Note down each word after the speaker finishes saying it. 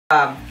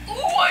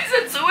Why is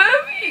it so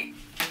heavy?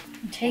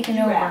 I'm taking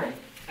over.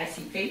 I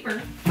see paper,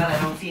 but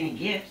I don't see any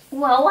gifts.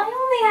 Well, I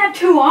only have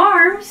 2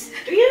 arms.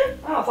 Do you?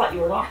 Oh, I thought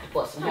you were an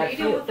octopus. What are you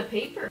doing with the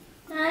paper?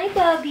 Hi,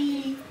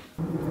 Bubby.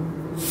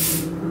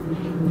 Is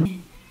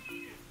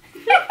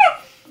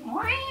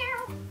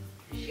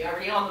she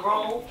already on the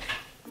roll?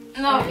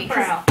 No,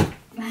 because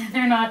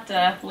they're not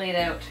laid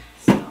out.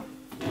 So.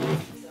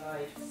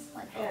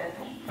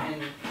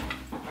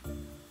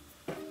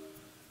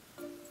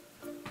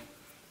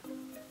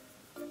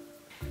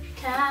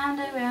 Time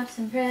to wrap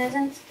some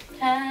presents.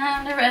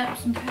 Time to wrap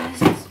some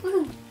presents.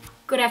 Woo.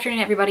 Good afternoon,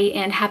 everybody,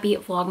 and happy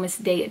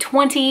Vlogmas Day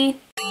 20.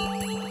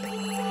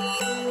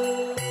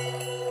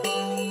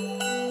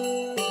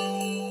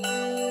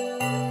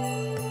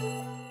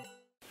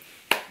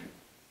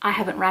 I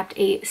haven't wrapped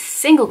a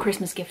single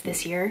Christmas gift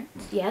this year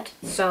yet,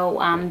 so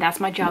that's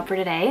my job for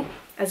today,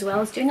 as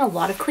well as doing a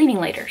lot of cleaning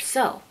later.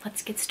 So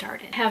let's get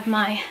started. I have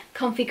my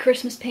comfy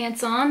Christmas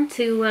pants on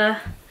to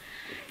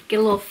get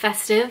a little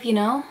festive, you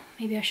know.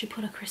 Maybe I should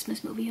put a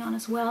Christmas movie on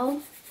as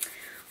well.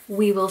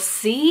 We will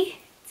see.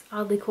 It's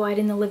oddly quiet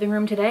in the living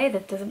room today.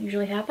 That doesn't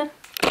usually happen.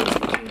 There's the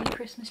cutie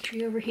Christmas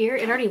tree over here.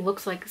 It already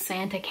looks like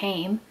Santa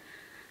came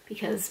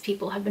because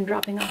people have been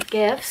dropping off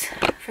gifts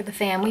for the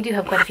fam. We do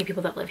have quite a few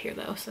people that live here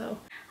though, so.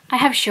 I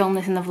have shown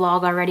this in the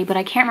vlog already, but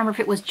I can't remember if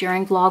it was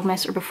during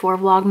Vlogmas or before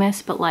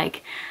Vlogmas, but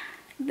like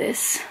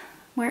this,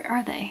 where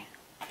are they?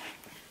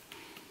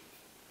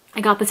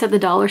 I got this at the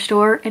dollar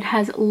store. It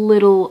has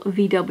little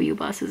VW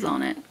buses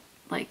on it.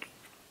 Like,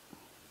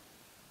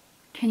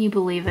 can you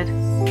believe it?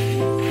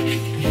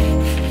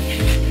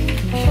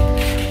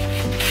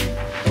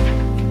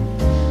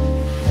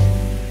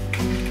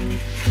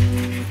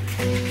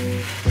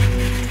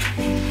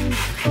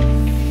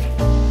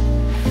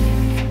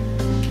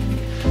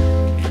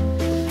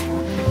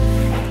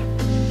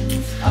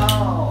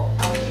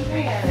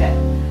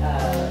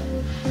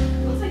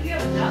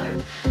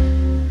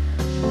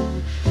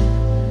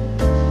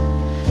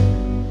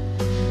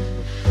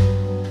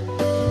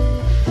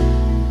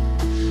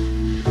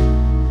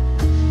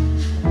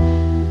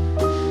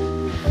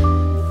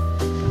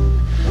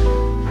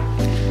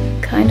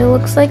 Kinda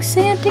looks like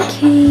Santa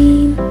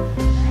came.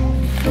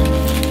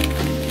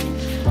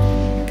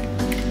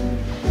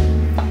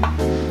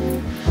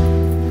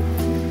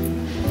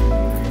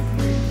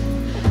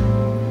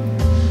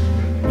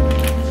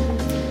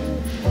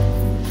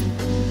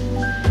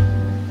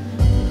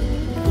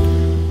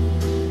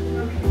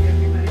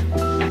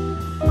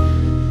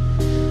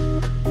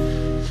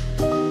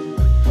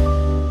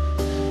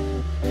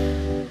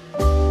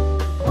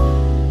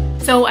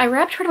 So I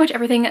wrapped pretty much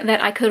everything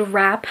that I could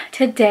wrap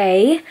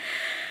today.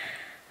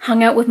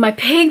 Hung out with my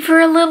pig for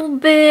a little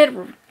bit,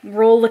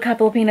 rolled a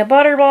couple of peanut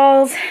butter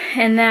balls,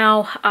 and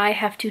now I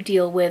have to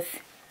deal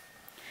with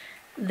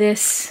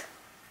this.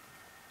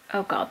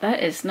 Oh god,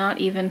 that is not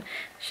even,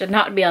 should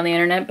not be on the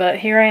internet, but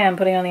here I am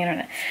putting it on the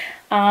internet.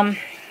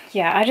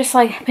 Yeah, I just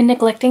like been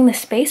neglecting the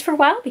space for a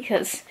while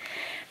because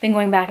I've been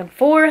going back and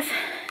forth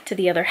to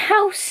the other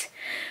house,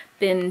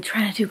 been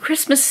trying to do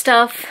Christmas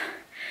stuff.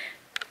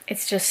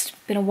 It's just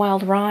been a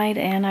wild ride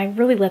and I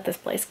really let this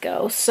place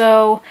go.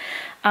 So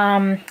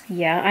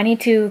yeah, I need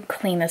to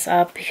clean this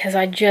up because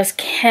I just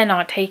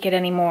cannot take it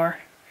anymore.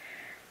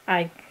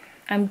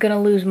 I'm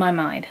gonna lose my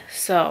mind.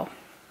 So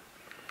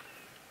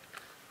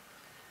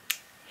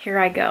here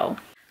I go.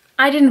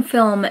 I didn't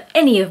film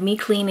any of me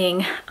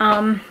cleaning,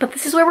 but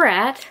this is where we're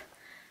at.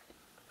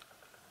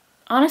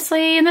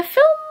 Honestly, in the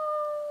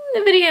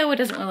video, it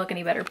doesn't really look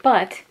any better,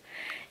 but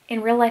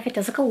in real life, it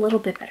does look a little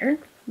bit better.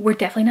 We're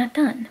definitely not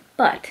done,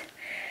 but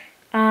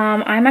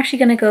I'm actually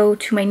gonna go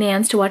to my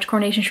nan's to watch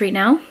Coronation Street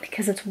now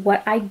because it's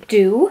what I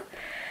do.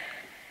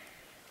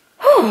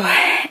 Whew.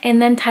 And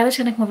then Tyler's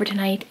gonna come over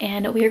tonight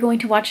and we are going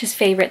to watch his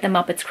favorite, The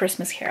Muppets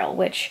Christmas Carol,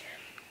 which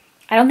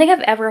I don't think I've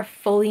ever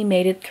fully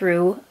made it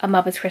through a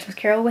Muppets Christmas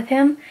Carol with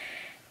him.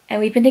 And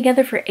we've been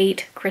together for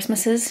 8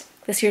 Christmases.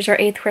 This year's our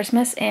 8th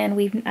Christmas and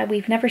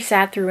we've never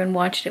sat through and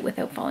watched it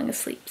without falling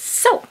asleep.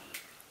 So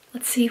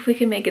let's see if we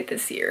can make it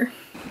this year.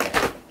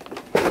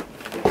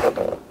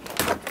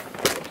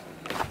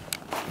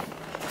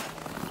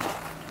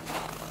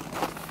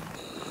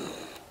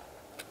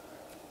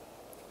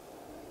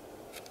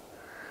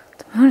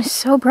 The moon is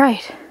so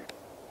bright.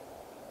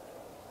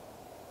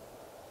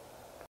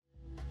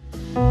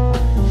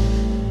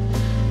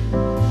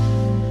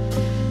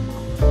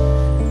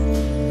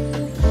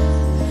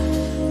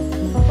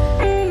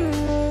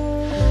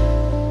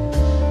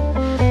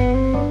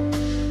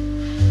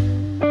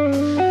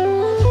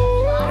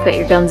 Cut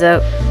your guns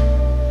out.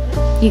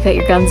 You cut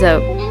your guns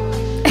out.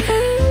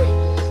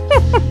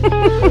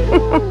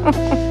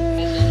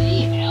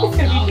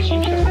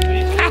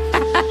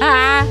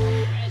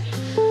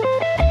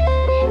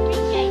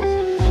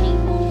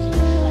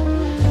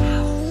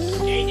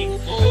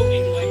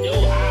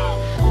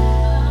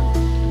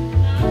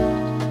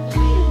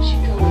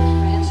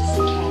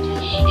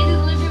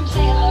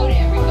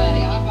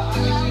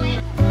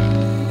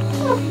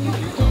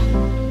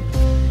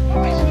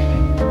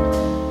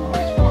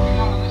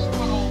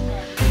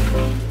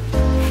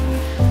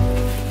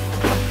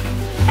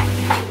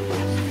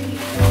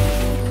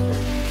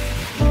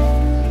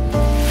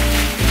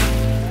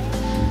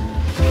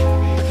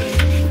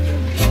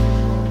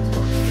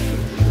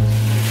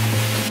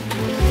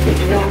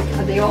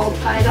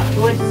 tied up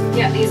good.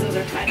 Yeah, these ones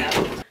are tied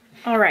up.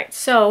 All right,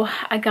 so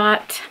I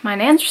got my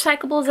Nan's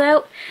recyclables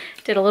out,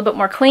 did a little bit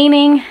more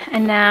cleaning,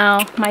 and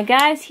now my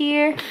guy's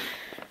here.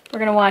 We're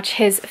gonna watch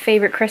his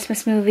favorite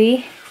Christmas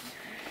movie,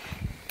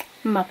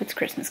 Muppets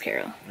Christmas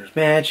Carol. There's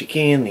magic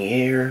in the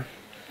air.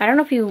 I don't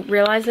know if you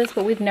realize this,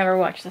 but we've never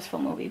watched this full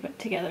movie but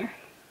together.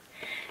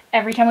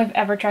 Every time we've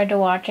ever tried to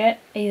watch it,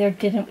 it either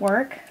didn't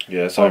work,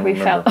 yes, or we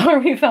fell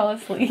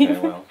asleep. Okay,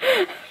 well,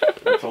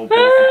 it's all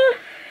both.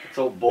 It's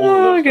all both of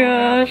Oh those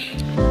gosh.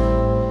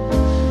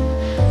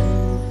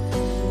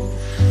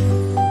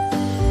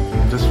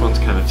 This one's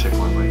kind of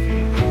tickling my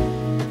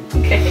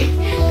feet. Okay.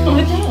 Go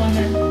with that one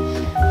then.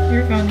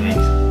 You're fun.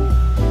 Thanks.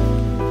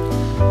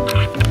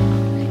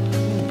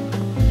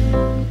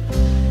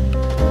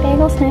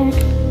 Bagel snack.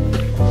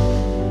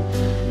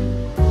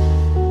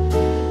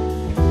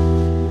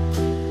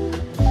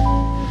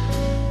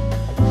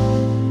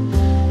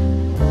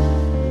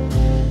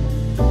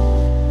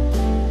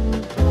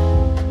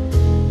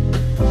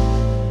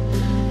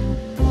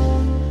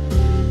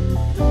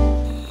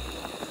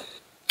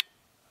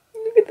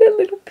 Look at that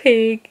little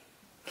pig.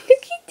 Look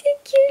at that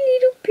cute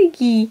little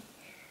piggy.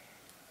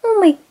 Oh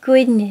my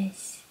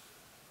goodness.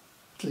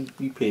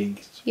 Sleepy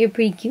pigs. You're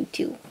pretty cute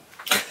too.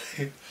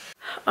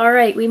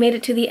 Alright, we made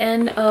it to the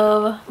end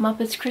of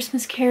Muppets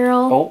Christmas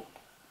Carol. Oh.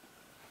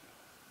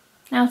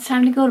 Now it's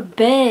time to go to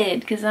bed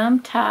because I'm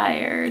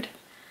tired.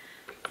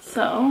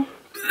 So,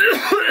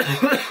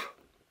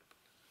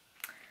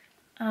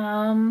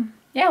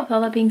 yeah, with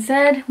all that being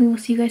said, we will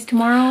see you guys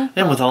tomorrow.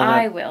 And with all that,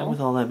 I will. And with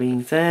all that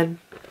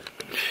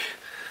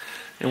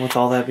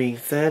being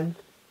said,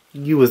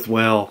 you as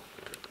well.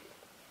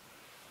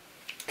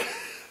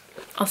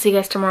 I'll see you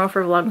guys tomorrow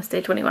for Vlogmas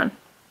Day 21.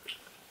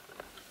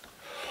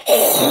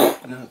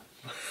 No.